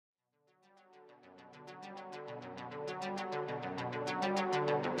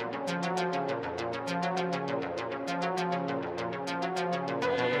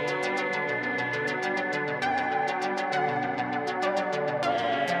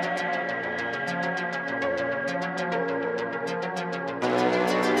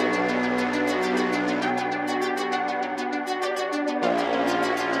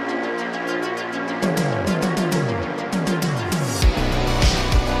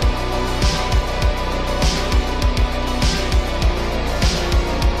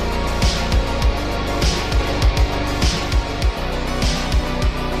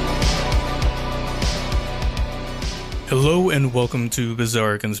and welcome to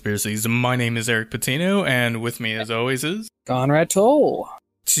Bizarre Conspiracies. My name is Eric Patino, and with me, as always, is Conrad Toll.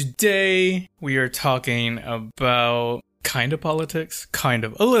 Today, we are talking about kind of politics, a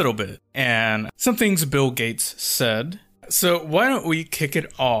little bit, and some things Bill Gates said. So why don't we kick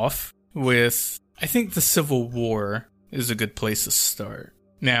it off with, I think the Civil War is a good place to start.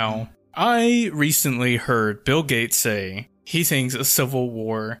 Now, I recently heard Bill Gates say he thinks a civil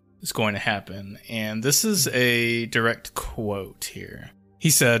war is going to happen, and this is a direct quote here. He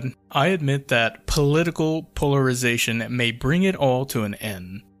said, "I admit that political polarization may bring it all to an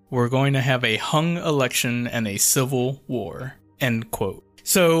end. We're going to have a hung election and a civil war." End quote.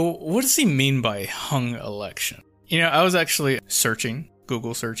 So, what does he mean by hung election? You know, I was actually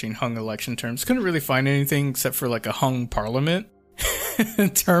Google searching hung election terms. Couldn't really find anything except for like a hung parliament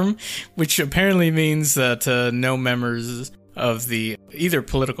term, which apparently means that no members of the either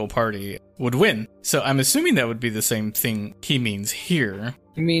political party would win. So I'm assuming that would be the same thing he means here.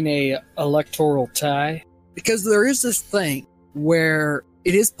 You mean a electoral tie? Because there is this thing where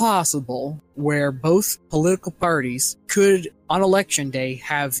it is possible where both political parties could, on election day,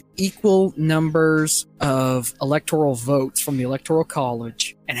 have equal numbers of electoral votes from the Electoral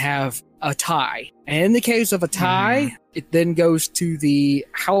College and have a tie. And in the case of a tie, it then goes to the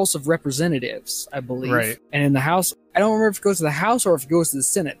House of Representatives, I believe. Right. And in the House, I don't remember if it goes to the House or if it goes to the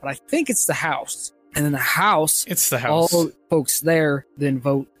Senate, but I think it's the House. And in the House, it's the House. All folks there then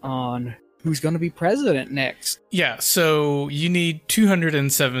vote on who's going to be president next. Yeah, so you need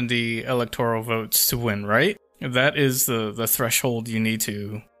 270 electoral votes to win, right? That is the threshold you need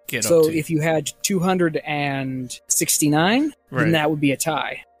to get up to. So if you had 269, then that would be a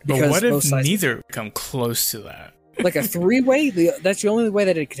tie. But what if neither come close to that? Like a three-way? That's the only way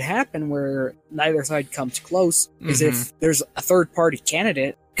that it could happen where neither side comes close is if there's a third-party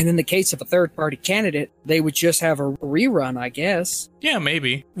candidate. And in the case of a third-party candidate, they would just have a rerun, I guess. Yeah,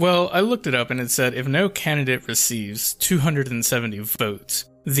 maybe. Well, I looked it up and it said if no candidate receives 270 votes,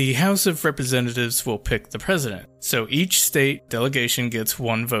 the House of Representatives will pick the president. So each state delegation gets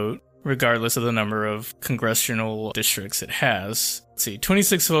one vote, regardless of the number of congressional districts it has. Let's see,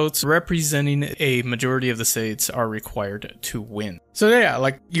 26 votes representing a majority of the states are required to win. So yeah,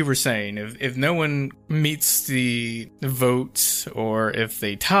 like you were saying, if no one meets the votes or if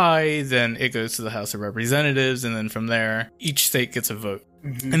they tie, then it goes to the House of Representatives, and then from there, each state gets a vote.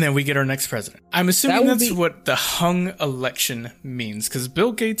 And then we get our next president. I'm assuming that's what the hung election means, because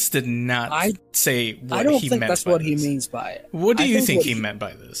Bill Gates did not say what he meant by this. I don't think that's what he means by it. What do you think he meant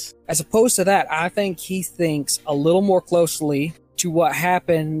by this? As opposed to that, I think he thinks a little more closely to what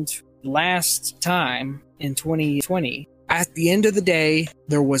happened last time in 2020. At the end of the day,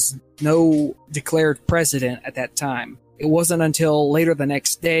 there was no declared president at that time. It wasn't until later the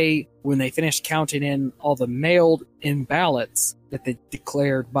next day when they finished counting in all the mailed-in ballots that they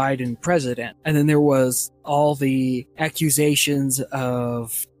declared Biden president. And then there was all the accusations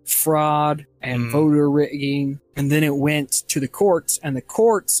of fraud and voter rigging. And then it went to the courts, and the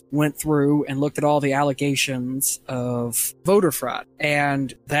courts went through and looked at all the allegations of voter fraud.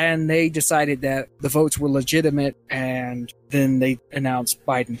 And then they decided that the votes were legitimate, and then they announced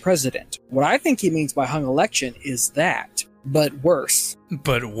Biden president. What I think he means by hung election is that, but worse.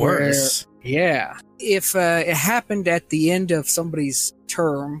 But worse? Yeah. If it happened at the end of somebody's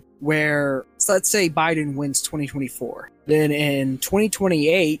term where, so let's say Biden wins 2024, then in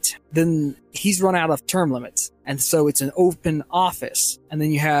 2028, then he's run out of term limits. And so it's an open office. And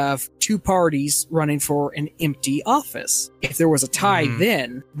then you have two parties running for an empty office. If there was a tie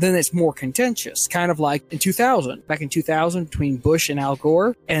then it's more contentious. Kind of like in 2000. Back in 2000 between Bush and Al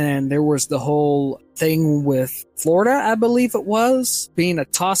Gore. And there was the whole thing with Florida, I believe it was, being a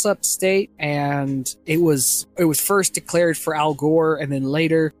toss-up state. And it was first declared for Al Gore. And then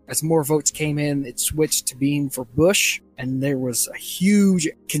later, as more votes came in, it switched to being for Bush. And there was a huge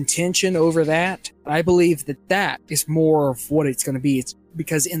contention over that. I believe that is more of what it's going to be. It's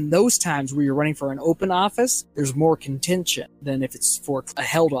because in those times where you're running for an open office, there's more contention than if it's for a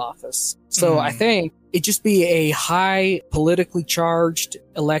held office. So I think it'd just be a high politically charged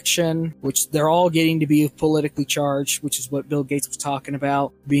election, which they're all getting to be politically charged, which is what Bill Gates was talking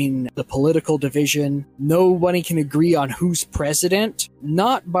about, being the political division. Nobody can agree on who's president,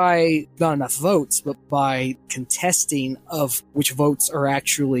 not by not enough votes, but by contesting of which votes are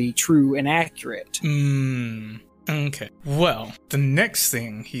actually true and accurate. Okay. Well, the next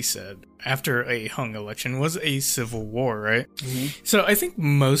thing he said after a hung election was a civil war, right? So I think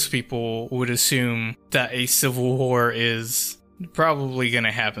most people would assume that a civil war is probably going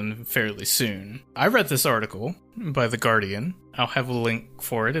to happen fairly soon. I read this article by The Guardian. I'll have a link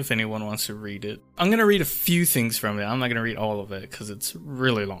for it if anyone wants to read it. I'm going to read a few things from it. I'm not going to read all of it because it's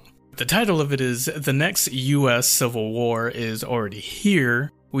really long. The title of it is "The Next U.S. Civil War is Already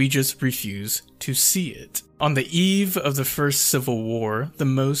Here. We just refuse to see it." On the eve of the first Civil War, the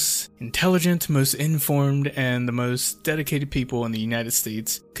most intelligent, most informed, and the most dedicated people in the United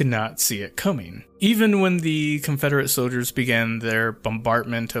States could not see it coming. Even when the Confederate soldiers began their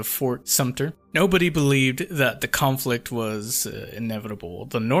bombardment of Fort Sumter, nobody believed that the conflict was inevitable.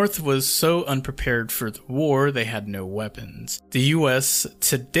 The North was so unprepared for the war, they had no weapons. The U.S.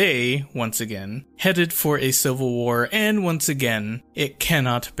 today, once again, headed for a civil war, and once again, it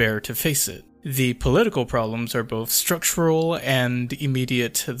cannot bear to face it. The political problems are both structural and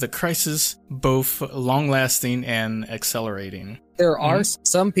immediate, the crisis both long-lasting and accelerating. There are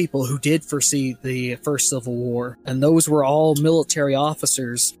some people who did foresee the first Civil War, and those were all military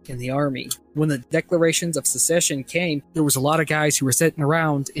officers in the Army. When the declarations of secession came, there was a lot of guys who were sitting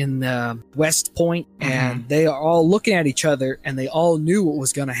around in West Point, and they are all looking at each other, and they all knew what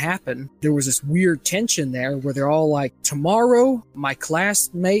was going to happen. There was this weird tension there where they're all like, tomorrow, my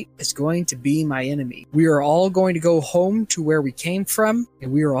classmate is going to be my enemy. We are all going to go home to where we came from,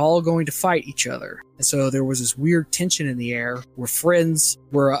 and we are all going to fight each other. And so there was this weird tension in the air where friends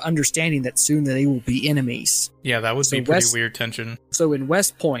were understanding that soon they will be enemies. Yeah, that would be pretty weird tension. So in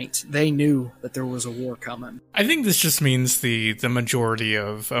West Point, they knew that there was a war coming. I think this just means the majority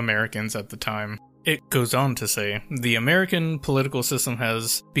of Americans at the time. It goes on to say, the American political system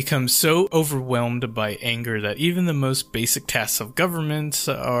has become so overwhelmed by anger that even the most basic tasks of government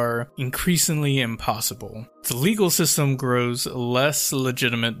are increasingly impossible. The legal system grows less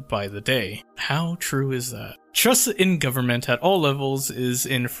legitimate by the day. How true is that? Trust in government at all levels is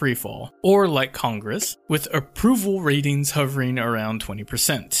in freefall, or like Congress, with approval ratings hovering around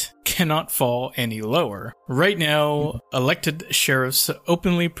 20%. Cannot fall any lower. Right now, elected sheriffs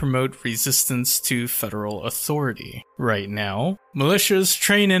openly promote resistance to federal authority. Right now, militias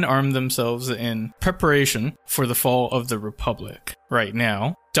train and arm themselves in preparation for the fall of the Republic. Right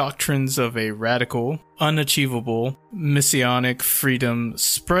now, doctrines of a radical, unachievable, messianic freedom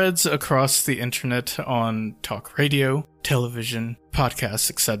spreads across the internet on talk radio, television, podcasts,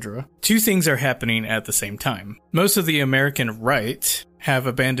 etc. Two things are happening at the same time. Most of the American right have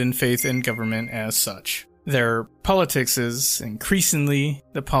abandoned faith in government as such. Their politics is increasingly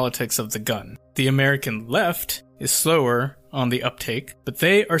the politics of the gun. The American left is slower on the uptake, but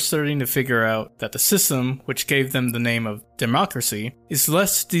they are starting to figure out that the system, which gave them the name of democracy, is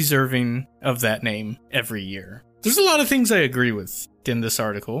less deserving of that name every year. There's a lot of things I agree with in this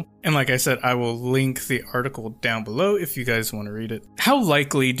article, and like I said, I will link the article down below if you guys want to read it. How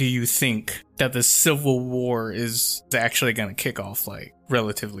likely do you think that the Civil War is actually going to kick off, like,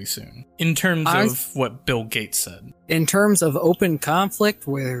 relatively soon, in terms of what Bill Gates said? In terms of open conflict,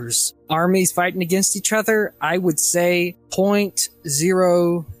 where there's armies fighting against each other, I would say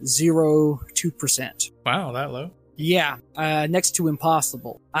 0.002%. Wow, that low? Yeah, next to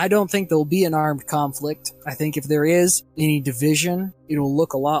impossible. I don't think there'll be an armed conflict. I think if there is any division, it'll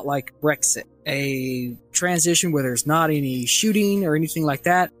look a lot like Brexit. A transition where there's not any shooting or anything like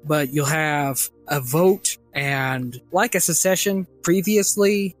that, but you'll have a vote, and like a secession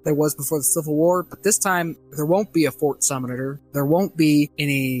previously there was before the Civil War, but this time there won't be a Fort Sumter. There won't be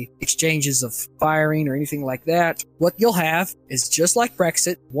any exchanges of firing or anything like that. What you'll have is just like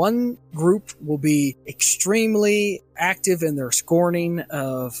Brexit. One group will be extremely active in their scorning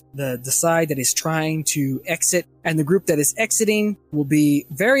of the side that is trying to exit, and the group that is exiting will be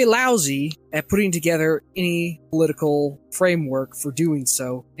very lousy at putting together any political framework for doing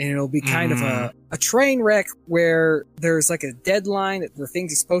so, and it'll be kind of a train wreck where there's like a deadline that the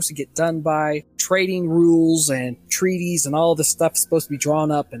things are supposed to get done by, trading rules and treaties and all this stuff is supposed to be drawn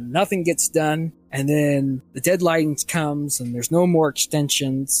up, and nothing gets done. And then the deadline comes and there's no more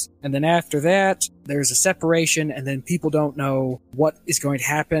extensions. And then after that, there's a separation, and then people don't know what is going to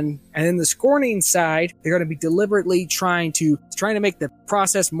happen. And then the scorning side, they're going to be deliberately trying to make the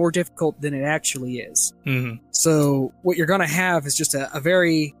process more difficult than it actually is. Mm-hmm. So what you're going to have is just a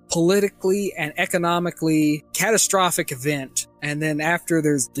very politically and economically catastrophic event. And then after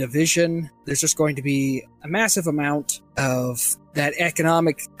there's division, there's just going to be a massive amount of that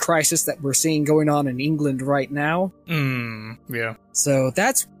economic crisis that we're seeing going on in England right now. Yeah. So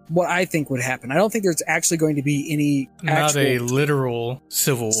that's what I think would happen. I don't think there's actually going to be any not a literal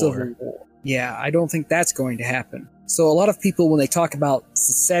civil war. Yeah, I don't think that's going to happen. So a lot of people, when they talk about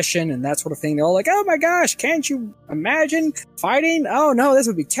secession and that sort of thing, they're all like, oh my gosh, can't you imagine fighting? Oh no, this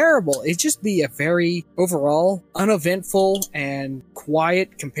would be terrible. It'd just be a very, overall, uneventful and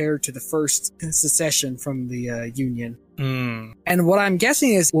quiet compared to the first secession from the Union. And what I'm guessing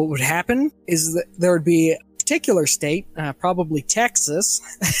is what would happen is that there would be a particular state, probably Texas,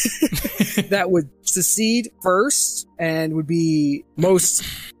 that would secede first and would be most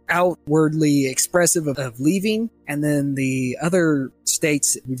outwardly expressive of leaving, and then the other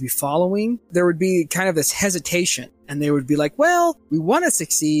states would be following. There would be kind of this hesitation, and they would be like, well, we want to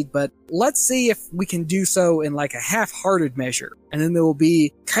succeed, but let's see if we can do so in like a half-hearted measure. And then there will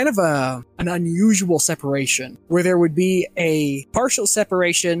be kind of an unusual separation where there would be a partial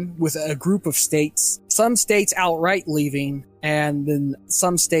separation with a group of states, some states outright leaving, and then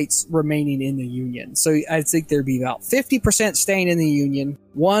some states remaining in the Union. So I think there'd be about 50% staying in the Union,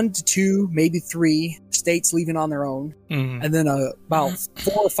 1 to 2, maybe 3 states leaving on their own, and then about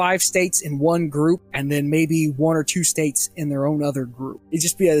 4 or 5 states in one group, and then maybe 1 or 2 states in their own other group. It'd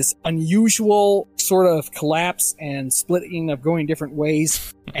just be this unusual sort of collapse and splitting of going different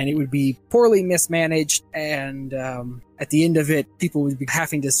ways, and it would be poorly mismanaged, and at the end of it, people would be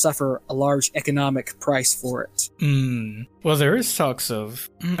having to suffer a large economic price for it. Well, there is talks of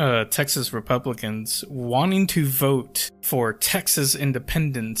Texas Republicans wanting to vote for Texas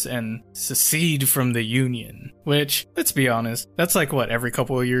independence and secede from the Union, which, let's be honest, that's like, what, every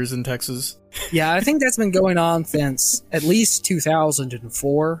couple of years in Texas? Yeah, I think that's been going on since at least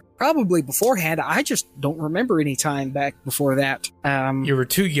 2004. Probably beforehand. I just don't remember any time back before that. You were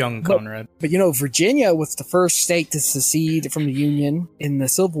too young, Conrad. But you know, Virginia was the first state to secede from the Union in the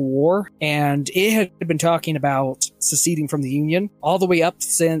Civil War, and it had been talking about seceding from the Union all the way up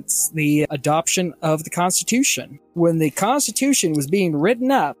since the adoption of the Constitution. When the Constitution was being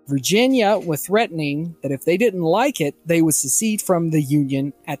written up, Virginia was threatening that if they didn't like it, they would secede from the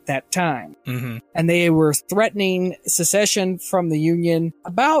Union at that time. And they were threatening secession from the Union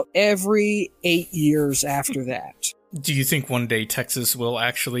about every 8 years after that. Do you think one day Texas will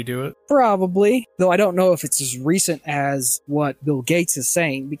actually do it? Probably, though I don't know if it's as recent as what Bill Gates is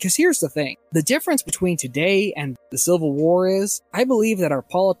saying, because here's the thing. The difference between today and the Civil War is, I believe that our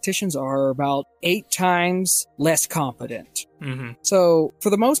politicians are about 8 times less competent. So,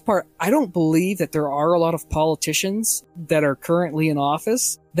 for the most part, I don't believe that there are a lot of politicians that are currently in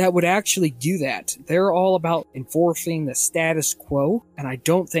office that would actually do that. They're all about enforcing the status quo, and I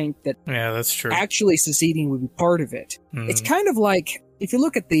don't think that that's true. Actually seceding would be part of it. It's kind of like, if you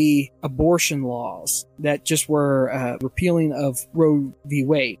look at the abortion laws that just were repealing of Roe v.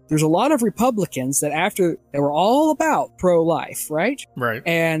 Wade, there's a lot of Republicans that they were all about pro-life, right? Right.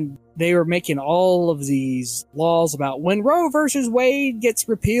 And they were making all of these laws about when Roe versus Wade gets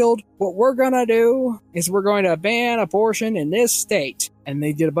repealed, what we're going to do is we're going to ban abortion in this state. And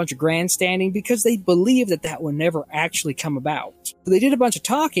they did a bunch of grandstanding because they believed that that would never actually come about. So they did a bunch of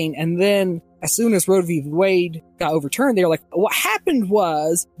talking, and then as soon as Roe v. Wade got overturned, they were like, what happened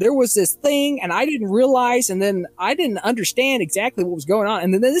was there was this thing and I didn't realize, and then I didn't understand exactly what was going on.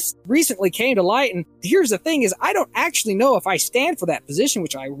 And then this recently came to light. And here's the thing is, I don't actually know if I stand for that position,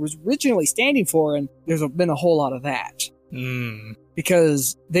 which I was originally standing for. And there's been a whole lot of that.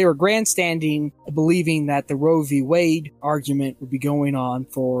 Because they were grandstanding, believing that the Roe v. Wade argument would be going on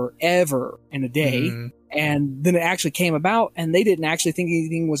forever and a day. And then it actually came about, and they didn't actually think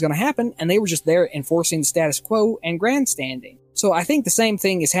anything was going to happen, and they were just there enforcing the status quo and grandstanding. So I think the same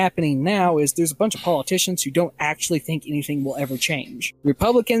thing is happening now, is there's a bunch of politicians who don't actually think anything will ever change.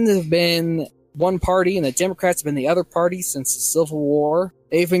 Republicans have been one party, and the Democrats have been the other party since the Civil War.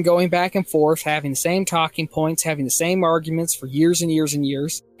 They've been going back and forth, having the same talking points, having the same arguments for years and years and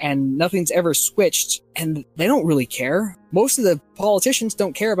years, and nothing's ever switched, and they don't really care. Most of the politicians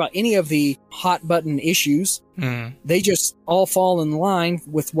don't care about any of the hot button issues. They just all fall in line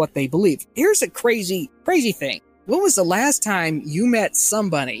with what they believe. Here's a crazy thing. When was the last time you met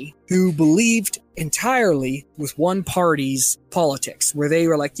somebody who believed entirely with one party's politics, where they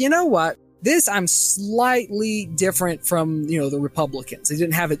were like, you know what? I'm slightly different from, the Republicans. They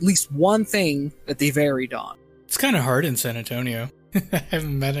didn't have at least one thing that they varied on. It's kind of hard in San Antonio. I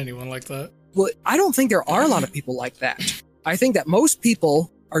haven't met anyone like that. Well, I don't think there are a lot of people like that. I think that most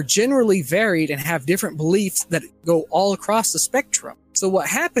people are generally varied and have different beliefs that go all across the spectrum. So what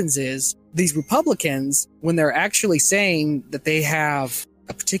happens is these Republicans, when they're actually saying that they have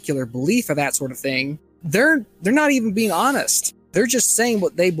a particular belief or that sort of thing, they're not even being honest. They're just saying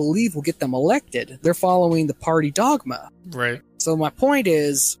what they believe will get them elected. They're following the party dogma. Right. So my point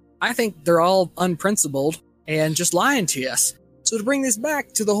is, I think they're all unprincipled and just lying to us. So to bring this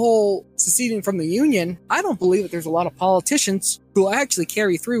back to the whole seceding from the Union, I don't believe that there's a lot of politicians who will actually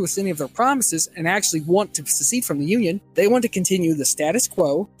carry through with any of their promises and actually want to secede from the Union. They want to continue the status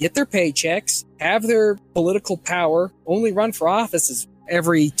quo, get their paychecks, have their political power, only run for offices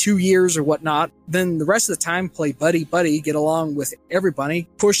every 2 years or whatnot. Then the rest of the time play buddy-buddy, get along with everybody,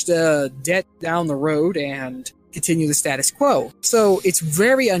 push the debt down the road, and continue the status quo. So it's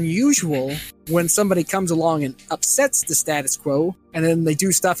very unusual when somebody comes along and upsets the status quo, and then they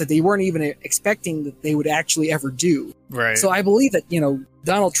do stuff that they weren't even expecting that they would actually ever do. Right. So I believe that,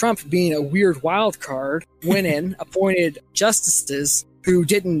 Donald Trump, being a weird wild card, went in, appointed justices who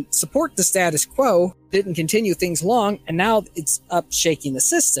didn't support the status quo, didn't continue things along, and now it's up shaking the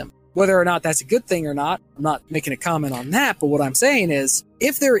system. Whether or not that's a good thing or not, I'm not making a comment on that, but what I'm saying is,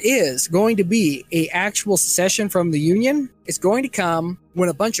 if there is going to be a actual secession from the Union, it's going to come when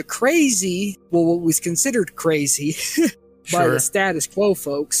a bunch of crazy, well, what was considered crazy by the status quo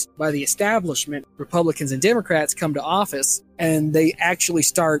folks, by the establishment, Republicans and Democrats come to office, and they actually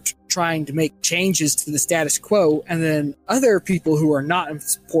start trying to make changes to the status quo, and then other people who are not in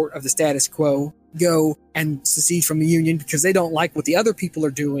support of the status quo go and secede from the Union because they don't like what the other people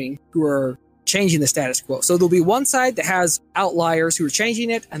are doing who are changing the status quo. So there'll be one side that has outliers who are changing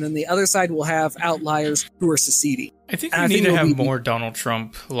it, and then the other side will have outliers who are seceding. I think we need to have more Donald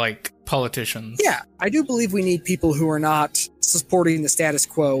Trump-like politicians. Yeah, I do believe we need people who are not supporting the status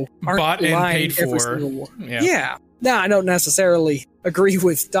quo, aren't bought and paid for. Yeah. Now, I don't necessarily agree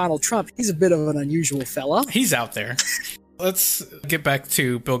with Donald Trump. He's a bit of an unusual fella. He's out there. Let's get back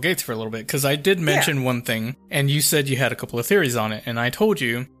to Bill Gates for a little bit, because I did mention one thing, and you said you had a couple of theories on it, and I told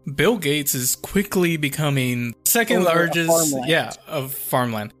you Bill Gates is quickly becoming second largest of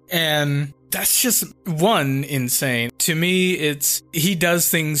farmland. And that's just one insane. To me, he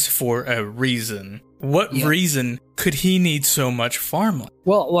does things for a reason. What reason could he need so much farmland?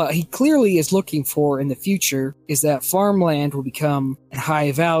 Well, what he clearly is looking for in the future is that farmland will become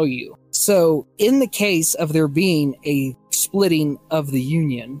high value. So, in the case of there being a splitting of the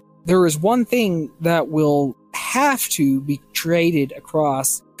Union, there is one thing that will have to be traded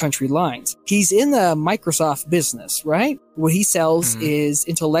across country lines. He's in the Microsoft business, right? What he sells is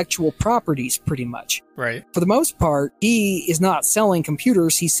intellectual properties, pretty much. Right. For the most part, he is not selling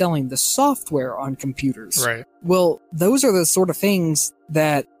computers, he's selling the software on computers. Right. Well, those are the sort of things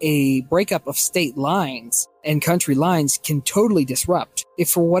that a breakup of state lines and country lines can totally disrupt. If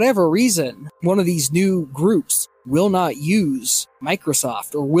for whatever reason, one of these new groups will not use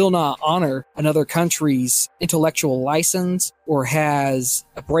Microsoft or will not honor another country's intellectual license or has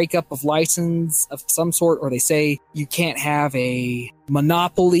a breakup of license of some sort, or they say you can't have a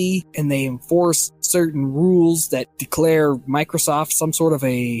monopoly and they enforce certain rules that declare Microsoft some sort of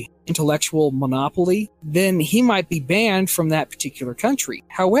a intellectual monopoly, then he might be banned from that particular country.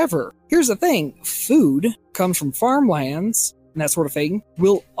 However, here's the thing, food comes from farmlands and that sort of thing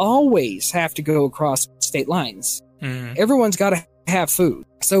will always have to go across state lines. Everyone's got to have food.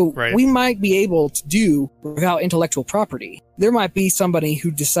 So we might be able to do without intellectual property. There might be somebody who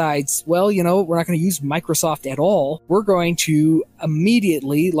decides, well, we're not going to use Microsoft at all. We're going to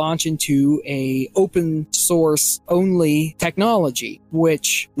immediately launch into a open source only technology,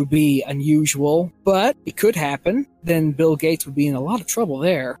 which would be unusual, but it could happen. Then Bill Gates would be in a lot of trouble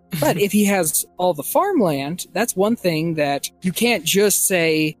there. But if he has all the farmland, that's one thing that you can't just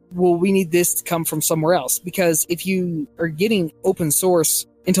say, well, we need this to come from somewhere else. Because if you are getting open source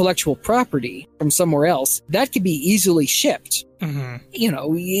intellectual property from somewhere else, that could be easily shipped.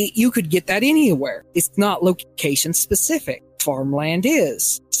 You could get that anywhere. It's not location specific. Farmland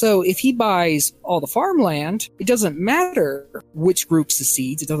is. So if he buys all the farmland, it doesn't matter which group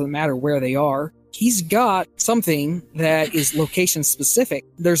secedes. It doesn't matter where they are. He's got something that is location specific.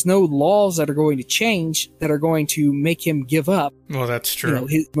 There's no laws that are going to change that are going to make him give up. Well, that's true.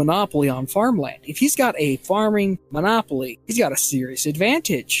 His monopoly on farmland. If he's got a farming monopoly, he's got a serious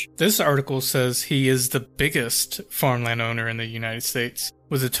advantage. This article says he is the biggest farmland owner in the United States,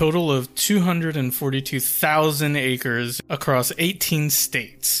 with a total of 242,000 acres across 18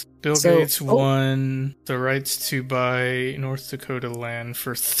 states. Bill Gates won the rights to buy North Dakota land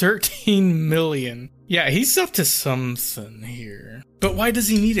for $13 million. Yeah, he's up to something here. But why does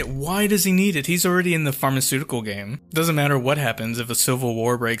he need it? Why does he need it? He's already in the pharmaceutical game. Doesn't matter what happens if a civil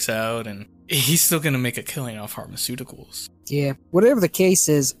war breaks out, and he's still going to make a killing off pharmaceuticals. Yeah, whatever the case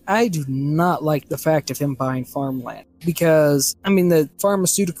is, I do not like the fact of him buying farmland. Because, the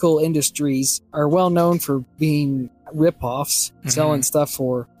pharmaceutical industries are well known for being ripoffs, selling stuff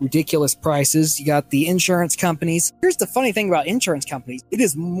for ridiculous prices. You got the insurance companies. Here's the funny thing about insurance companies. It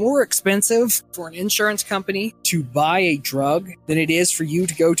is more expensive for an insurance company to buy a drug than it is for you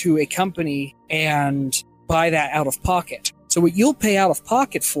to go to a company and buy that out of pocket. So what you'll pay out of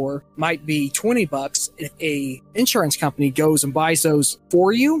pocket for might be $20. If a insurance company goes and buys those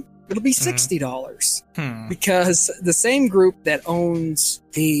for you, it'll be $60. Because the same group that owns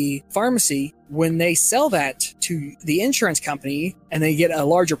the pharmacy, when they sell that to the insurance company and they get a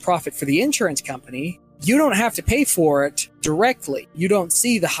larger profit for the insurance company, you don't have to pay for it directly. You don't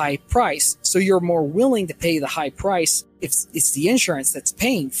see the high price. So you're more willing to pay the high price if it's the insurance that's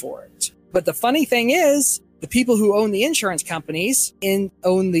paying for it. But the funny thing is, the people who own the insurance companies and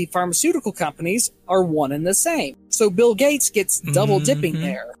own the pharmaceutical companies are one and the same. So Bill Gates gets double dipping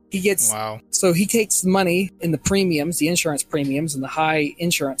there. He gets, so he takes the money in the premiums, the insurance premiums and the high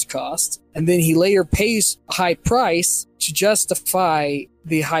insurance costs, and then he later pays a high price to justify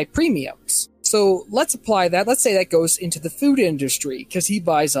the high premiums. So let's apply that. Let's say that goes into the food industry because he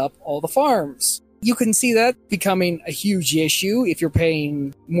buys up all the farms. You can see that becoming a huge issue if you're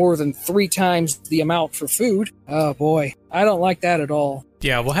paying more than 3 times the amount for food. Oh boy, I don't like that at all.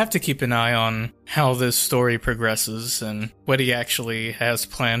 Yeah, we'll have to keep an eye on how this story progresses and what he actually has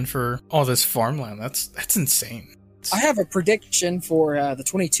planned for all this farmland. That's insane. I have a prediction for the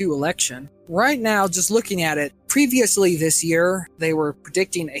 22 election. Right now, just looking at it, previously this year, they were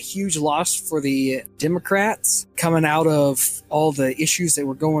predicting a huge loss for the Democrats coming out of all the issues that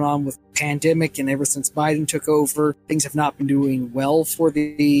were going on with pandemic, and ever since Biden took over, things have not been doing well for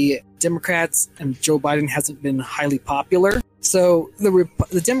the Democrats, and Joe Biden hasn't been highly popular. So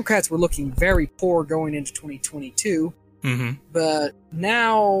the Democrats were looking very poor going into 2022. But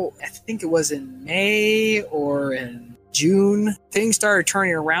now, I think it was in May or in June, things started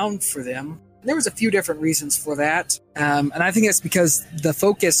turning around for them. There was a few different reasons for that. And I think it's because the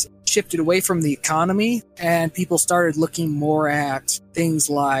focus shifted away from the economy and people started looking more at things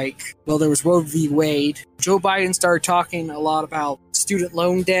like, well, there was Roe v. Wade. Joe Biden started talking a lot about student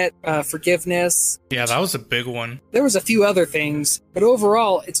loan debt forgiveness. Yeah, that was a big one. There was a few other things, but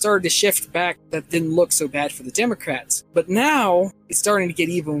overall, it started to shift back. That didn't look so bad for the Democrats. But now, it's starting to get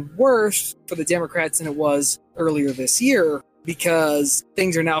even worse for the Democrats than it was earlier this year, because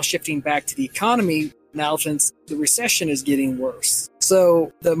things are now shifting back to the economy now since the recession is getting worse.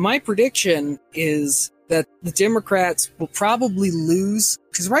 So my prediction is that the Democrats will probably lose,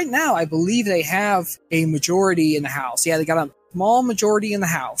 because right now I believe they have a majority in the House. Yeah, they got a small majority in the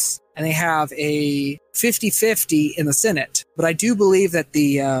House, and they have a 50-50 in the Senate. But I do believe that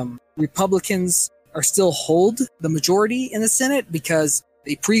the Republicans are still hold the majority in the Senate because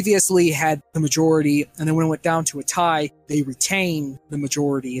they previously had the majority, and then when it went down to a tie, they retained the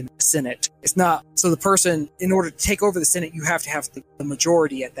majority in the Senate. It's not, so the person, in order to take over the Senate, you have to have the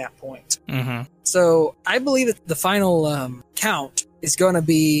majority at that point. So I believe that the final count is going to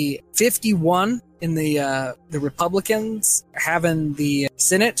be 51 in the Republicans having the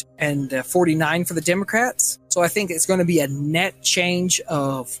Senate and 49 for the Democrats. So I think it's going to be a net change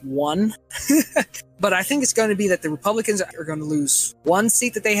of 1. But I think it's going to be that the Republicans are going to lose 1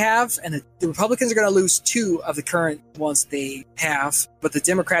 seat that they have, and the Republicans are going to lose 2 of the current ones they have, but the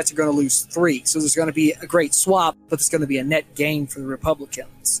Democrats are going to lose 3. So there's going to be a great swap, but it's going to be a net gain for the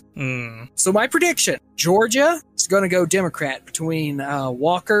Republicans. So my prediction, Georgia is going to go Democrat between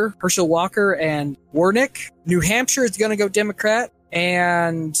Herschel Walker and Warnock. New Hampshire is going to go Democrat,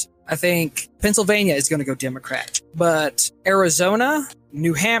 and I think Pennsylvania is going to go Democrat. But Arizona,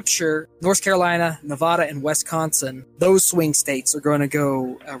 New Hampshire, North Carolina, Nevada, and Wisconsin, those swing states are going to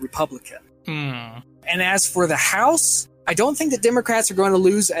go Republican. And as for the House, I don't think the Democrats are going to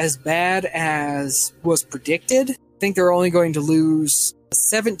lose as bad as was predicted. I think they're only going to lose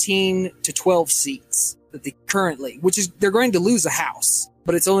 17 to 12 seats that they currently, which is they're going to lose a House,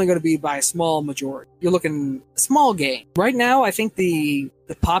 but it's only going to be by a small majority. You're looking a small gain. Right now, I think the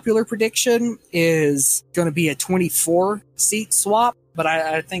popular prediction is going to be a 24 seat swap, but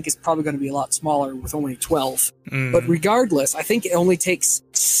I think it's probably going to be a lot smaller with only 12. But regardless, I think it only takes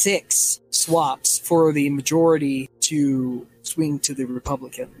 6 swaps for the majority to swing to the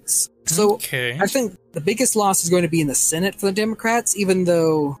Republicans. So I think the biggest loss is going to be in the Senate for the Democrats, even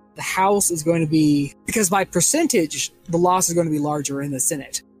though the House is going to be, because by percentage, the loss is going to be larger in the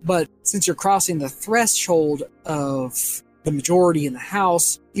Senate. But since you're crossing the threshold of the majority in the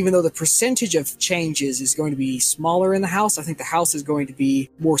House, even though the percentage of changes is going to be smaller in the House, I think the House is going to be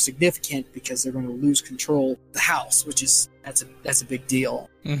more significant because they're going to lose control of the House, which is, that's a big deal.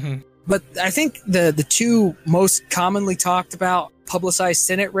 But I think the two most commonly talked about publicized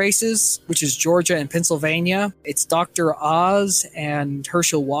Senate races, which is Georgia and Pennsylvania, it's Dr. Oz and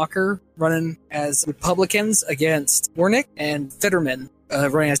Herschel Walker running as Republicans against Warnock, and Fetterman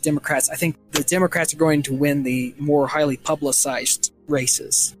running as Democrats. I think the Democrats are going to win the more highly publicized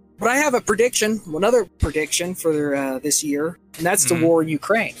races. But I have a prediction, another prediction for this year, and that's the war in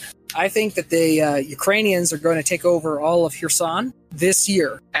Ukraine. I think that the Ukrainians are going to take over all of Kherson this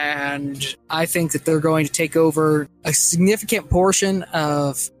year, and I think that they're going to take over a significant portion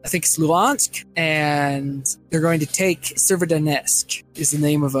of, I think it's Luhansk, and they're going to take Severodonetsk, is the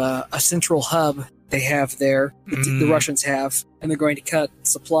name of a central hub they have there, the Russians have, and they're going to cut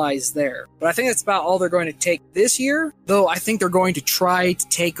supplies there. But I think that's about all they're going to take this year, though I think they're going to try to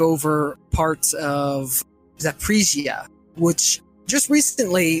take over parts of Zaporizhia, which just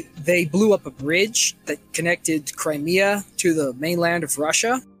recently they blew up a bridge that connected Crimea to the mainland of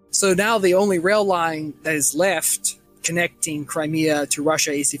Russia. So now the only rail line that is left connecting Crimea to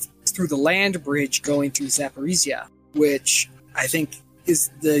Russia is through the land bridge going through Zaporizhia, which I think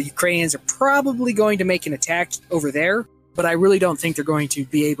is the Ukrainians are probably going to make an attack over there, but I really don't think they're going to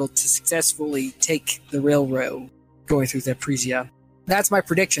be able to successfully take the railroad going through Zaporizhia. That's my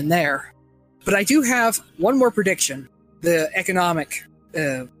prediction there. But I do have one more prediction. The economic,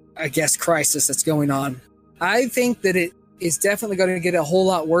 crisis that's going on. I think that it is definitely going to get a whole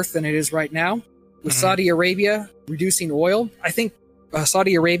lot worse than it is right now. With Saudi Arabia reducing oil, I think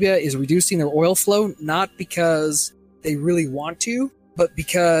Saudi Arabia is reducing their oil flow, not because they really want to, but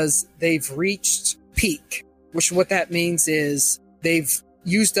because they've reached peak, which what that means is they've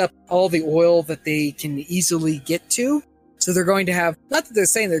used up all the oil that they can easily get to. So they're going to have, not that they're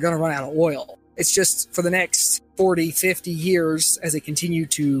saying they're going to run out of oil. It's just for the next 40, 50 years, as they continue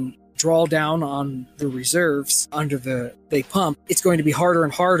to draw down on the reserves under they pump, it's going to be harder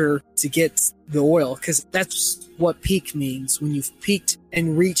and harder to get the oil, because that's what peak means. When you've peaked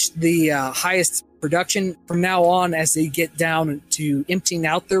and reached the highest production, from now on, as they get down to emptying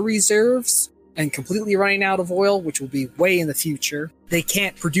out their reserves and completely running out of oil, which will be way in the future, they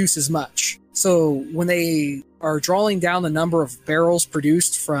can't produce as much. So when they are drawing down the number of barrels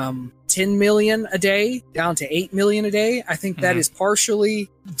produced from 10 million a day down to 8 million a day, I think that is partially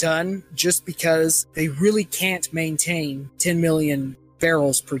done just because they really can't maintain 10 million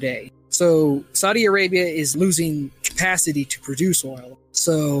barrels per day. So Saudi Arabia is losing capacity to produce oil.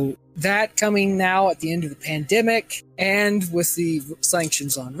 So that coming now at the end of the pandemic, and with the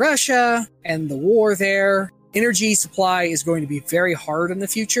sanctions on Russia and the war there, energy supply is going to be very hard in the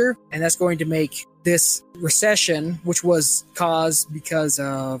future, and that's going to make this recession, which was caused because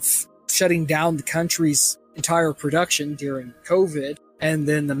of shutting down the country's entire production during COVID, and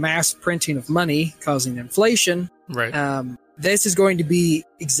then the mass printing of money causing inflation. Right. This is going to be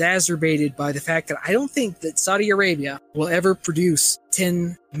exacerbated by the fact that I don't think that Saudi Arabia will ever produce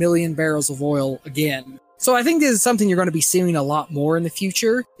 10 million barrels of oil again. So I think this is something you're going to be seeing a lot more in the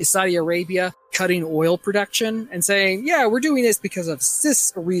future, is Saudi Arabia cutting oil production and saying, yeah, we're doing this because of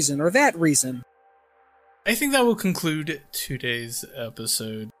this reason or that reason. I think that will conclude today's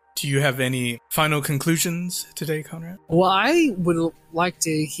episode. Do you have any final conclusions today, Conrad? Well, I would like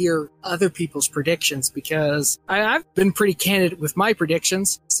to hear other people's predictions, because I've been pretty candid with my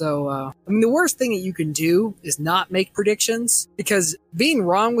predictions. So, the worst thing that you can do is not make predictions, because being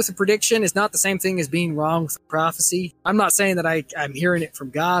wrong with a prediction is not the same thing as being wrong with a prophecy. I'm not saying that I'm hearing it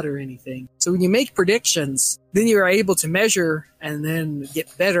from God or anything. So when you make predictions, then you are able to measure and then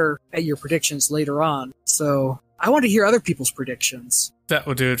get better at your predictions later on. So I want to hear other people's predictions. That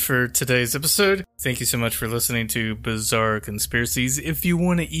will do it for today's episode. Thank you so much for listening to Bizarre Conspiracies. If you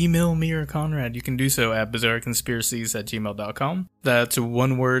want to email me or Conrad, you can do so at bizarreconspiracies@gmail.com. That's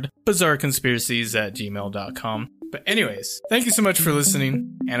one word, bizarreconspiracies@gmail.com. But anyways, thank you so much for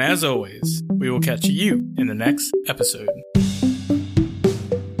listening. And as always, we will catch you in the next episode.